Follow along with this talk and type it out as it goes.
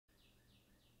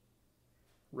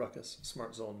Ruckus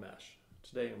Smartzone mesh.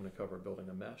 Today I'm going to cover building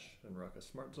a mesh in Ruckus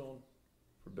Smartzone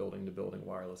for building-to-building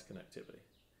wireless connectivity.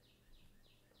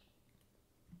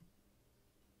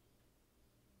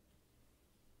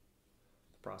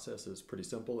 The process is pretty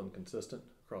simple and consistent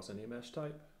across any mesh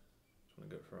type. Just want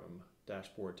to go from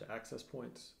dashboard to access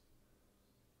points.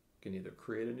 You can either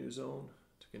create a new zone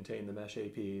to contain the mesh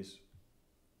APs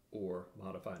or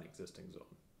modify an existing zone.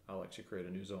 I'll actually create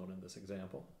a new zone in this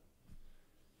example.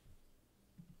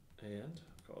 And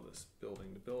call this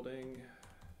building to building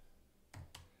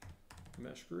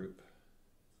mesh group.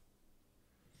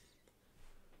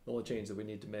 The only change that we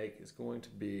need to make is going to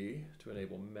be to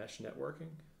enable mesh networking.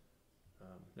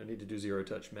 No need to do zero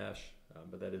touch mesh,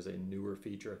 but that is a newer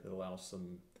feature that allows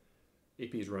some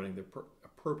APs running the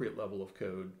appropriate level of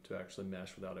code to actually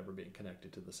mesh without ever being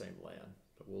connected to the same LAN.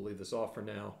 But we'll leave this off for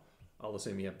now. I'll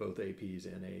assume you have both APs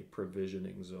in a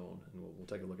provisioning zone, and we'll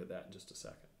take a look at that in just a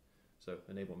second. So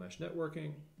enable mesh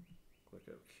networking, click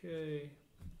OK.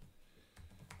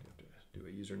 You have to do a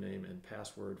username and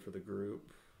password for the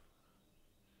group.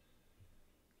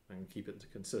 I can keep it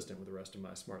consistent with the rest of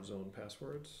my Smartzone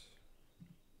passwords.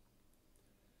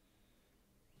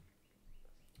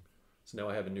 So now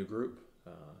I have a new group,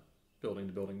 building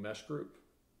to building mesh group.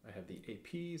 I have the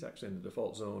APs actually in the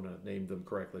default zone, and I've named them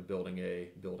correctly, building A,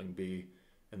 building B,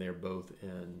 and they are both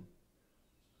in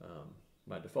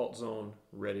my default zone,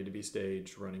 ready to be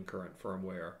staged, running current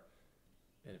firmware.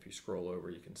 And if you scroll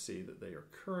over, you can see that they are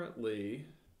currently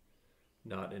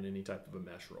not in any type of a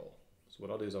mesh role. So what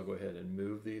I'll do is I'll go ahead and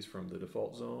move these from the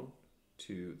default zone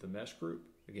to the mesh group.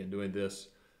 Again, doing this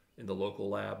in the local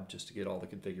lab just to get all the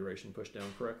configuration pushed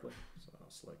down correctly. So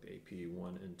I'll select AP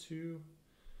 1 and 2,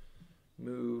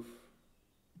 move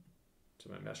to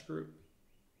my mesh group.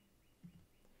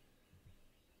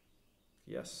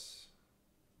 Yes.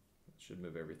 Should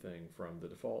move everything from the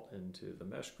default into the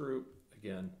mesh group.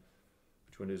 Again,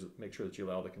 which one is make sure that you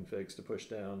allow the configs to push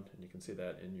down, and you can see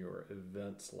that in your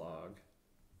events log.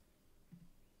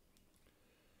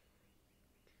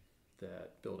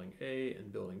 That building A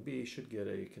and building B should get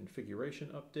a configuration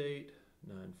update,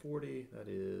 940. That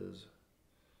is,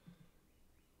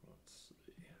 let's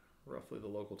see, roughly the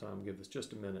local time. I'll give this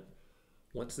just a minute.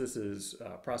 Once this is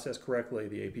processed correctly,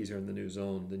 the APs are in the new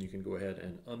zone, then you can go ahead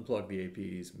and unplug the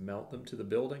APs, mount them to the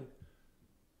building,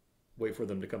 wait for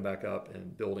them to come back up,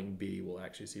 and building B will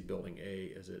actually see building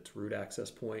A as its root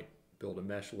access point, build a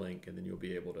mesh link, and then you'll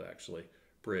be able to actually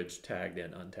bridge tagged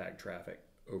and untagged traffic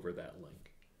over that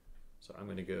link. So I'm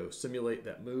going to go simulate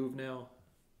that move now,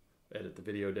 edit the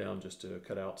video down just to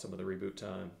cut out some of the reboot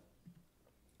time,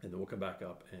 and then we'll come back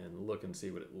up and look and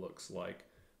see what it looks like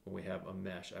when we have a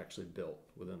mesh actually built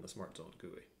within the Smartzone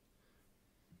GUI.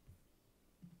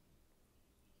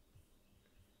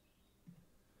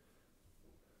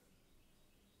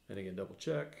 And again, double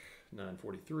check,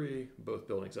 943, both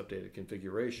buildings updated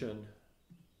configuration.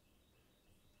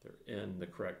 They're in the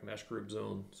correct mesh group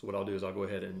zone. So what I'll do is I'll go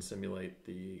ahead and simulate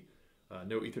the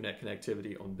no Ethernet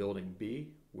connectivity on building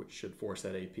B, which should force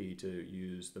that AP to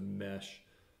use the mesh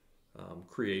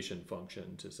creation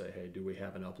function to say, hey, do we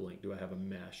have an uplink? Do I have a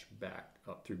mesh back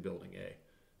up through building A?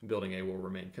 And building A will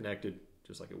remain connected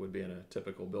just like it would be in a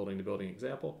typical building-to-building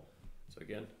example. So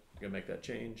again, I'm going to make that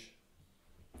change.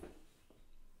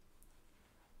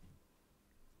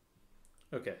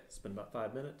 Okay, it's been about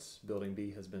 5 minutes. Building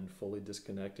B has been fully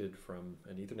disconnected from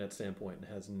an Ethernet standpoint and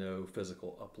has no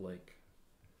physical uplink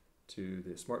to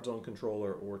the Smartzone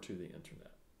controller or to the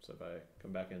internet. So if I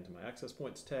come back into my access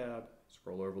points tab,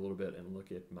 scroll over a little bit and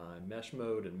look at my mesh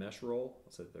mode and mesh role,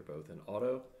 I'll say that they're both in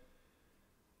auto.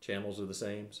 Channels are the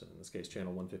same, so in this case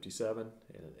channel 157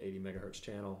 and an 80 megahertz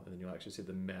channel, and then you'll actually see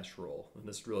the mesh role. And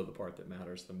this is really the part that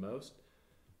matters the most,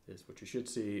 is what you should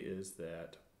see is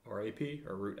that our AP,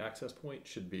 our root access point,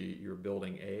 should be your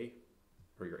building A,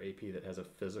 or your AP that has a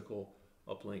physical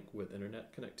uplink with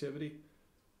internet connectivity.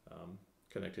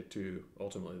 Connected to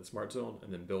ultimately the Smartzone,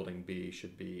 and then building B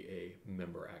should be a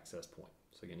member access point.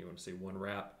 So again, you want to see one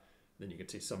wrap, then you can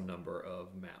see some number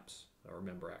of maps or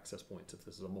member access points if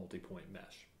this is a multi-point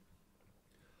mesh.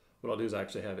 What I'll do is I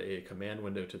actually have a command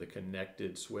window to the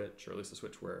connected switch, or at least the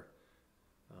switch where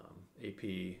AP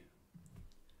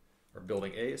or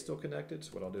building A is still connected.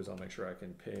 So what I'll do is I'll make sure I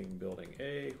can ping building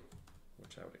A,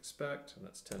 which I would expect, and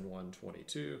that's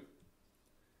 10.1.22.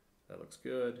 That looks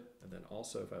good. And then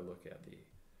also if I look at the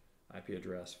IP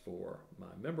address for my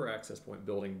member access point,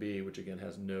 building B, which again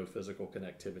has no physical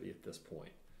connectivity at this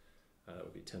point, that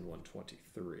would be 10.1.23.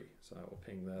 So I will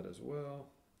ping that as well.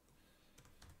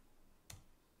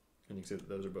 And you can see that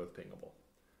those are both pingable.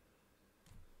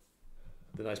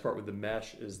 The nice part with the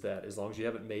mesh is that as long as you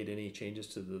haven't made any changes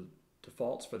to the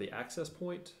defaults for the access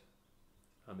point,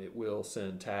 it will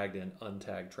send tagged and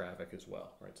untagged traffic as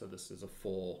well, right? So this is a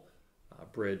full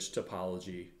bridge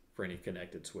topology for any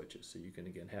connected switches. So you can,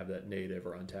 again, have that native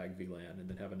or untagged VLAN and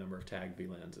then have a number of tagged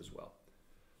VLANs as well.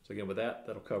 So again, with that,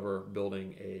 that'll cover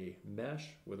building a mesh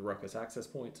with Ruckus access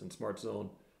points and Smartzone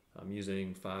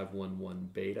using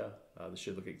 5.1.1 beta. This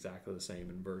should look exactly the same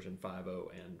in version 5.0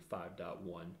 and 5.1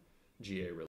 GA release.